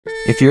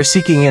If you're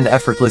seeking an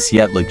effortless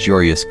yet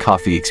luxurious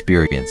coffee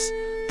experience,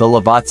 the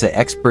Lavazza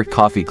Expert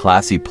Coffee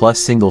Classy Plus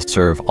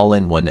single-serve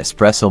all-in-one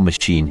espresso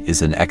machine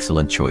is an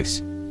excellent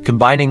choice.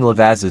 Combining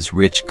Lavazza's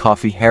rich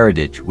coffee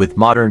heritage with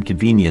modern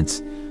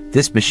convenience,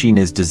 this machine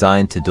is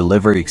designed to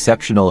deliver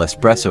exceptional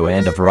espresso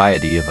and a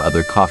variety of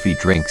other coffee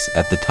drinks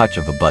at the touch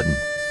of a button.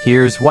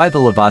 Here's why the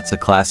Lavazza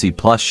Classy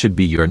Plus should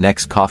be your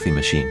next coffee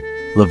machine.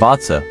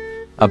 Lavazza,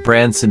 a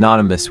brand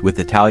synonymous with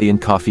Italian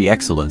coffee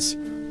excellence,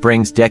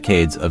 brings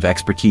decades of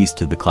expertise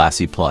to the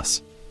Classy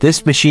Plus.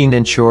 This machine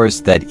ensures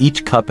that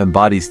each cup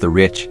embodies the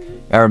rich,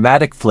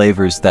 aromatic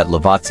flavors that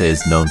Lavazza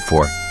is known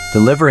for,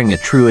 delivering a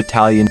true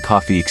Italian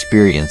coffee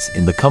experience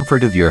in the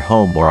comfort of your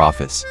home or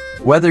office.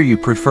 Whether you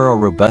prefer a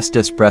robust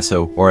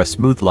espresso or a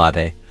smooth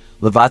latte,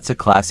 Lavazza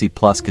Classy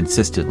Plus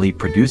consistently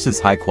produces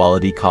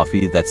high-quality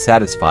coffee that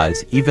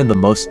satisfies even the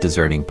most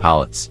discerning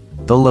palates.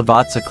 The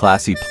Lavazza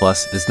Classy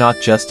Plus is not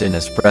just an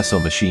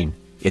espresso machine,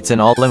 it's an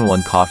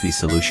all-in-one coffee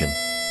solution.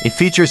 It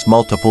features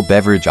multiple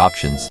beverage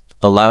options,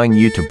 allowing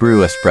you to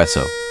brew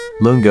espresso,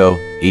 lungo,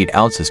 8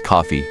 ounces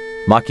coffee,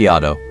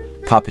 macchiato,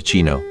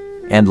 cappuccino,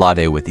 and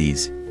latte with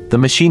ease. The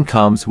machine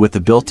comes with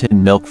a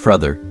built-in milk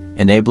frother,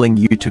 enabling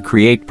you to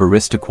create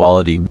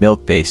barista-quality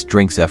milk-based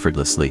drinks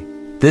effortlessly.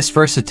 This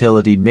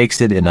versatility makes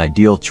it an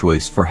ideal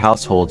choice for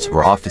households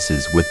or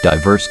offices with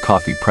diverse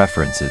coffee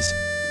preferences.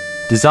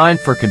 Designed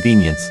for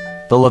convenience,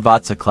 the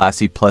Lavazza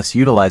Classy Plus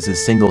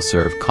utilizes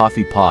single-serve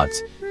coffee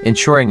pods,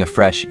 ensuring a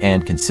fresh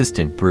and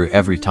consistent brew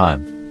every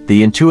time.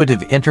 The intuitive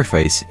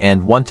interface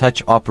and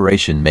one-touch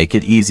operation make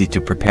it easy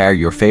to prepare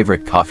your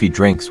favorite coffee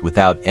drinks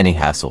without any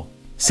hassle.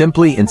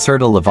 Simply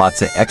insert a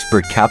Lavazza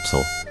Expert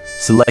capsule,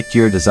 select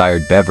your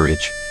desired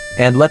beverage,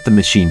 and let the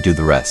machine do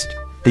the rest.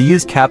 The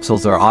used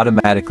capsules are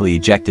automatically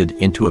ejected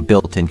into a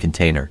built-in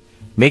container,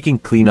 making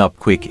cleanup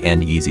quick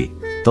and easy.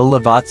 The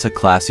Lavazza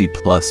Classy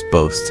Plus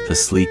boasts a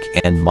sleek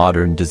and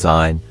modern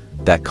design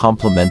that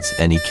complements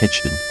any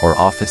kitchen or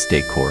office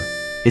decor.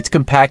 Its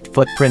compact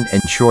footprint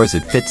ensures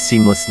it fits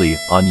seamlessly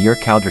on your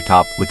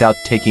countertop without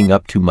taking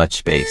up too much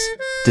space.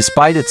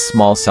 Despite its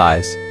small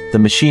size, the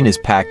machine is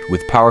packed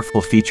with powerful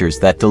features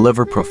that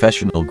deliver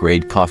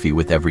professional-grade coffee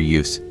with every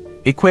use.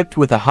 Equipped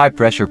with a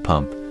high-pressure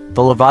pump,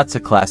 the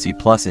Lavazza Classy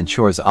Plus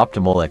ensures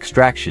optimal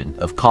extraction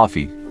of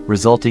coffee,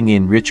 resulting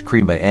in rich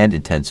crema and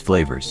intense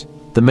flavors.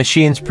 The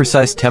machine's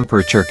precise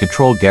temperature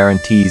control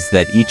guarantees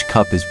that each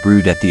cup is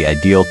brewed at the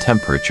ideal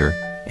temperature,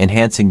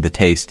 enhancing the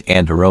taste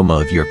and aroma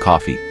of your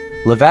coffee.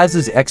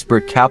 Lavazza's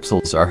Expert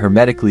capsules are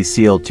hermetically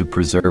sealed to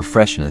preserve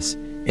freshness,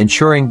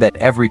 ensuring that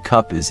every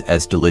cup is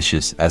as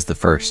delicious as the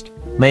first.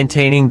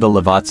 Maintaining the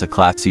Lavazza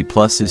Classy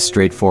Plus is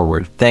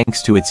straightforward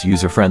thanks to its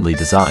user-friendly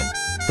design.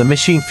 The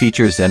machine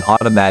features an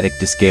automatic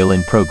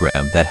descaling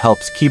program that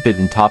helps keep it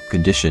in top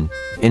condition,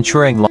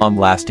 ensuring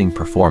long-lasting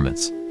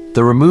performance.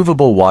 The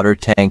removable water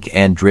tank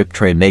and drip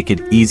tray make it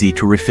easy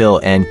to refill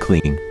and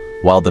clean,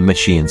 while the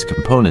machine's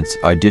components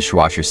are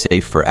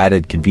dishwasher-safe for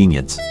added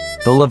convenience.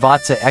 The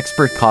Lavazza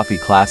Expert Coffee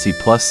Classy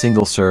Plus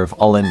single-serve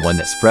all-in-one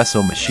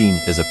espresso machine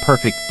is a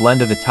perfect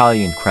blend of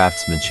Italian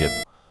craftsmanship,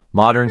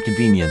 modern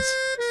convenience,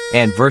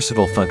 and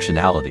versatile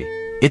functionality.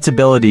 Its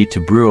ability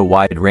to brew a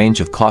wide range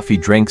of coffee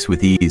drinks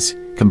with ease,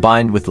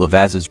 combined with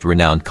Lavazza's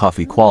renowned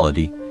coffee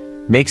quality,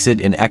 makes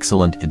it an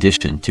excellent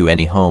addition to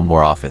any home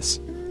or office.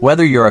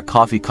 Whether you're a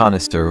coffee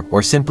connoisseur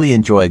or simply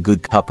enjoy a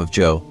good cup of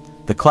joe,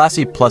 the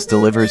Classy Plus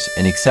delivers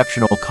an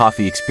exceptional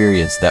coffee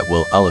experience that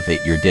will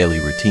elevate your daily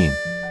routine.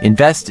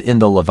 Invest in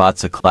the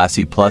Lavazza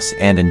Classy Plus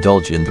and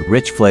indulge in the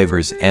rich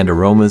flavors and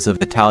aromas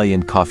of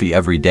Italian coffee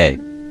every day.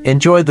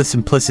 Enjoy the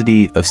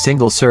simplicity of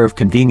single-serve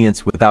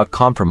convenience without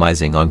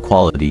compromising on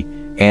quality,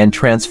 and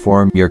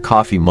transform your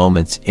coffee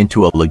moments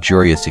into a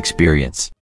luxurious experience.